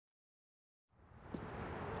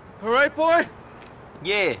All right, boy?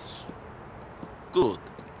 Yes. Good.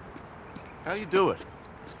 How do you do it?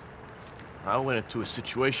 I went into a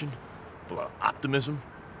situation full of optimism,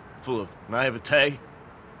 full of naivete.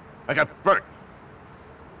 I got burnt.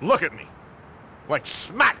 Look at me. Like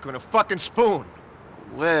smack on a fucking spoon.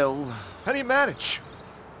 Well, How do you manage?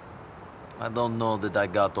 I don't know that I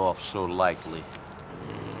got off so lightly.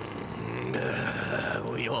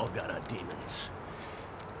 We all got our demons.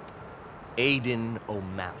 Aiden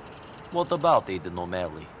O'Malley. What about Aiden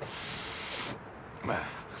O'Malley?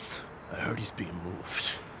 I heard he's being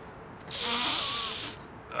moved.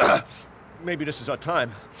 Maybe this is our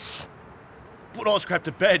time. Put all this crap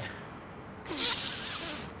to bed.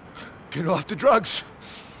 Get off the drugs.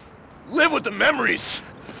 Live with the memories.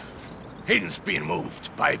 Aiden's being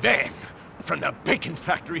moved by van from the bacon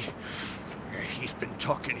factory. He's been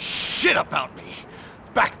talking shit about me.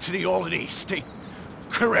 Back to the Alderney State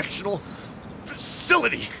Correctional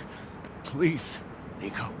Facility. Please,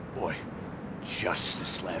 Niko, boy. Just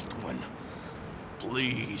this last one.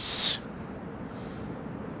 Please.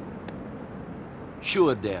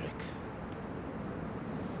 Sure, Derrick.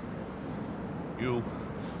 You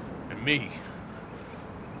and me.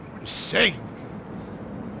 We're the same.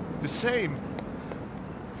 The same.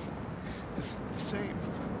 The same.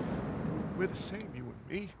 We're the same, you and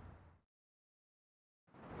me.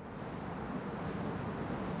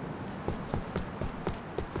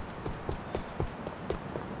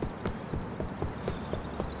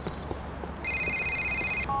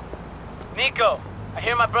 Niko, I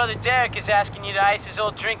hear my brother Derrick is asking you to ice his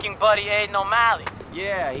old drinking buddy Aiden O'Malley.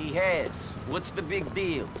 Yeah, he has. What's the big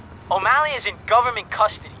deal? O'Malley is in government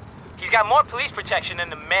custody. He's got more police protection than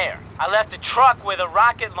the mayor. I left a truck with a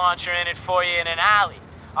rocket launcher in it for you in an alley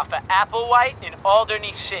off of Applewhite in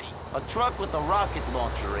Alderney City. A truck with a rocket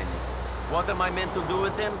launcher in it. What am I meant to do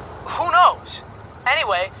with him? Who knows?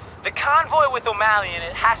 Anyway, the convoy with O'Malley in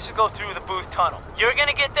it has to go through the Booth Tunnel. You're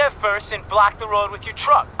gonna get there first and block the road with your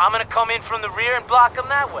truck. I'm gonna come in from the rear and block them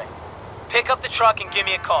that way. Pick up the truck and give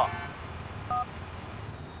me a call.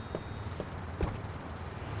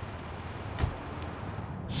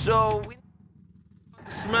 So,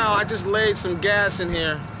 Smell, I just laid some gas in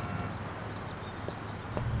here.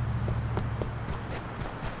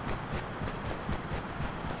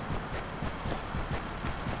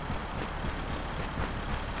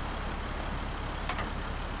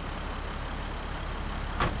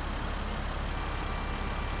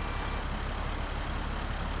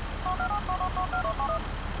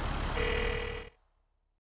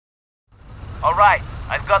 All right,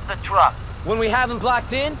 I've got the truck. When we have him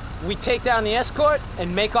blocked in, we take down the escort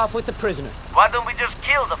and make off with the prisoner. Why don't we just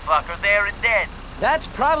kill the fucker there and then? That's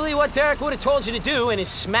probably what Derrick would have told you to do in his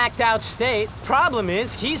smacked out state. Problem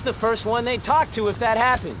is, he's the first one they'd talk to if that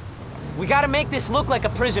happened. We gotta make this look like a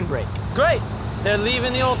prison break. Great! They're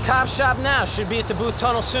leaving the old cop shop now. Should be at the Booth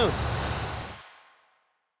Tunnel soon.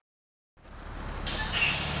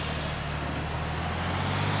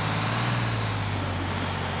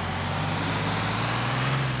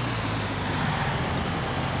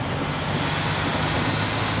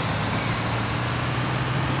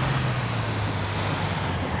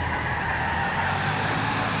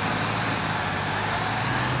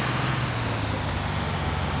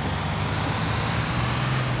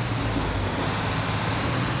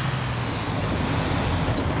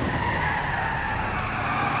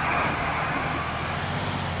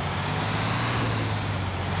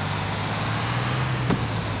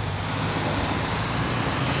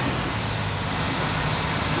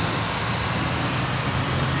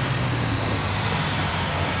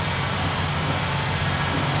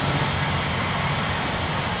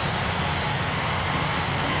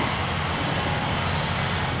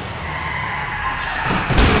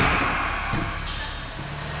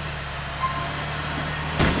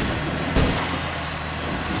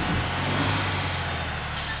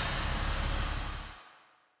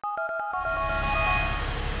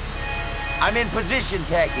 I'm in position,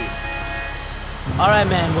 Packy. All right,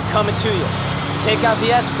 man, we're coming to you. Take out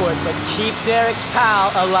the escort, but keep Derrick's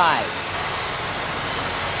pal alive.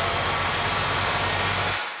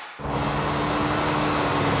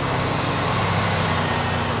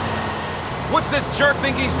 What's this jerk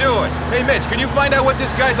think he's doing? Hey, Mitch, can you find out what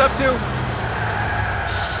this guy's up to?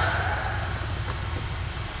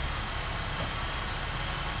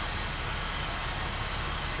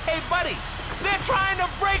 Hey, buddy! They're trying to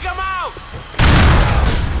break him out!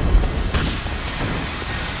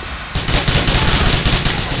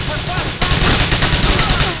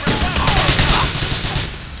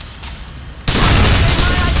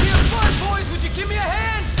 Would you give me a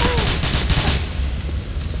hand?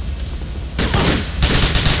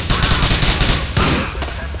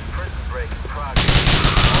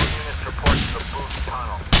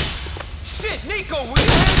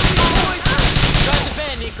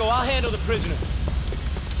 prisoner.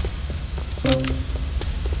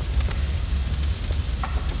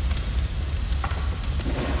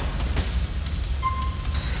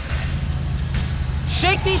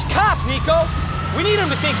 Shake these cops, Niko! We need them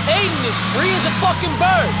to think Aiden is free as a fucking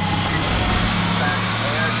bird!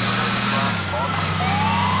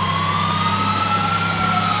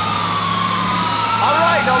 All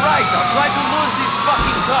right, I'll try to lose these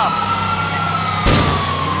fucking cops.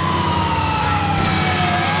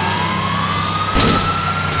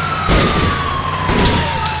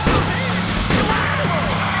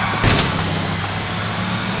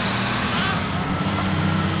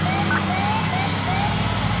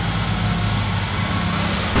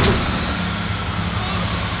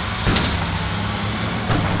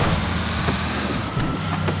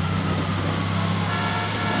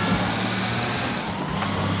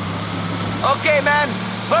 Okay, man.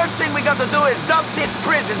 First thing we got to do is dump this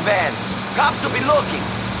prison van. Cops will be looking.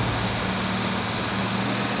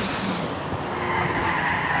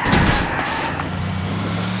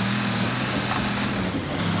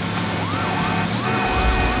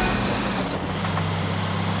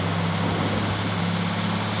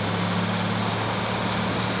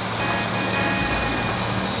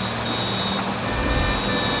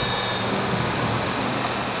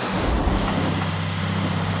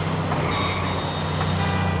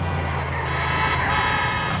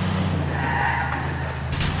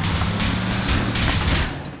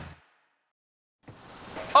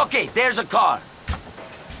 Okay, there's a car.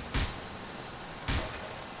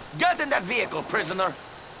 Get in that vehicle, prisoner.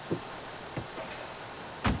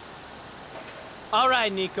 All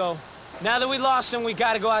right, Niko. Now that we lost him, we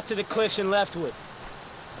gotta go out to the cliffs in Leftwood.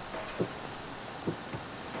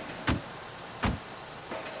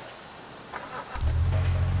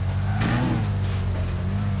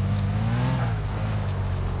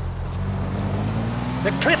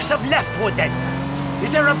 The cliffs of Leftwood, then.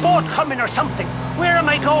 Is there a boat coming or something? Where am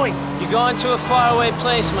I going? You're going to a faraway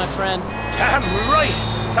place, my friend. Damn right!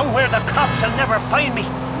 Somewhere the cops will never find me.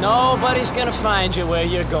 Nobody's gonna find you where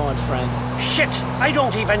you're going, friend. Shit! I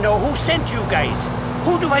don't even know who sent you guys.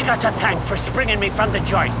 Who do I got to thank for springing me from the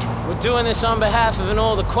joint? We're doing this on behalf of an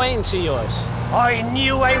old acquaintance of yours. I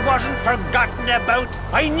knew I wasn't forgotten about.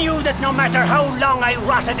 I knew that no matter how long I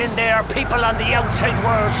rotted in there, people on the outside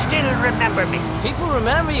world still remember me. People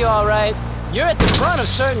remember you, all right. You're at the front of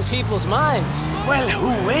certain people's minds. Well,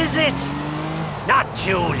 who is it? Not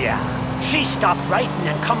Julia. She stopped writing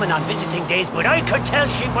and coming on visiting days, but I could tell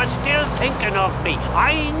she was still thinking of me.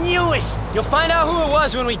 I knew it. You'll find out who it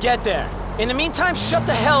was when we get there. In the meantime, shut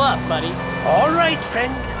the hell up, buddy. All right,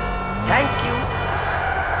 friend. Thank you.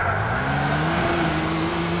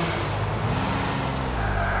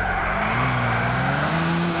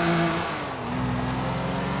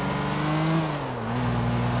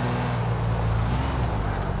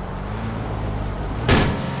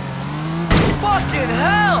 Fucking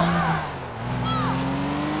hell!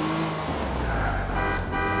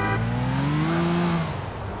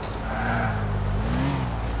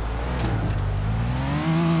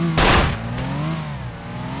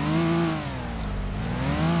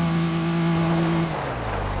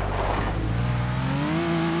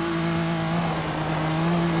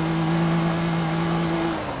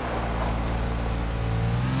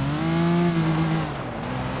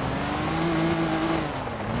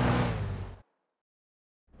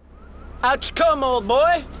 Out you come, old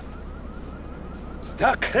boy.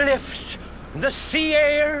 The cliffs, the sea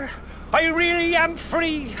air. I really am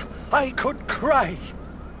free. I could cry.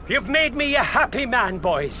 You've made me a happy man,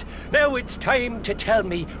 boys. Now it's time to tell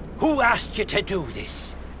me who asked you to do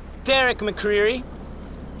this. Derrick McReary.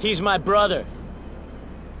 He's my brother.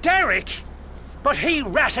 Derrick? But he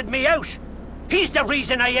ratted me out. He's the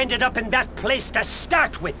reason I ended up in that place to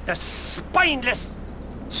start with, the spineless...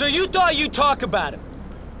 So you thought you'd talk about him?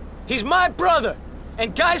 He's my brother,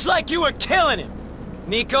 and guys like you are killing him.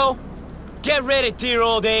 Niko, get rid of dear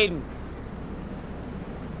old Aiden.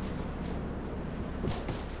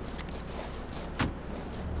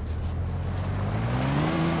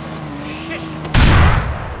 Shit.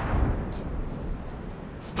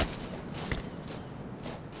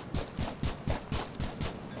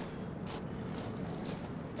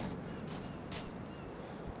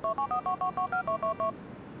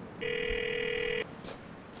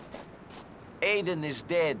 Aiden is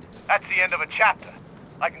dead. That's the end of a chapter.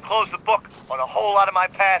 I can close the book on a whole lot of my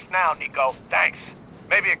past now, Niko. Thanks.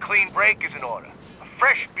 Maybe a clean break is in order. A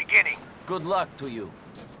fresh beginning. Good luck to you.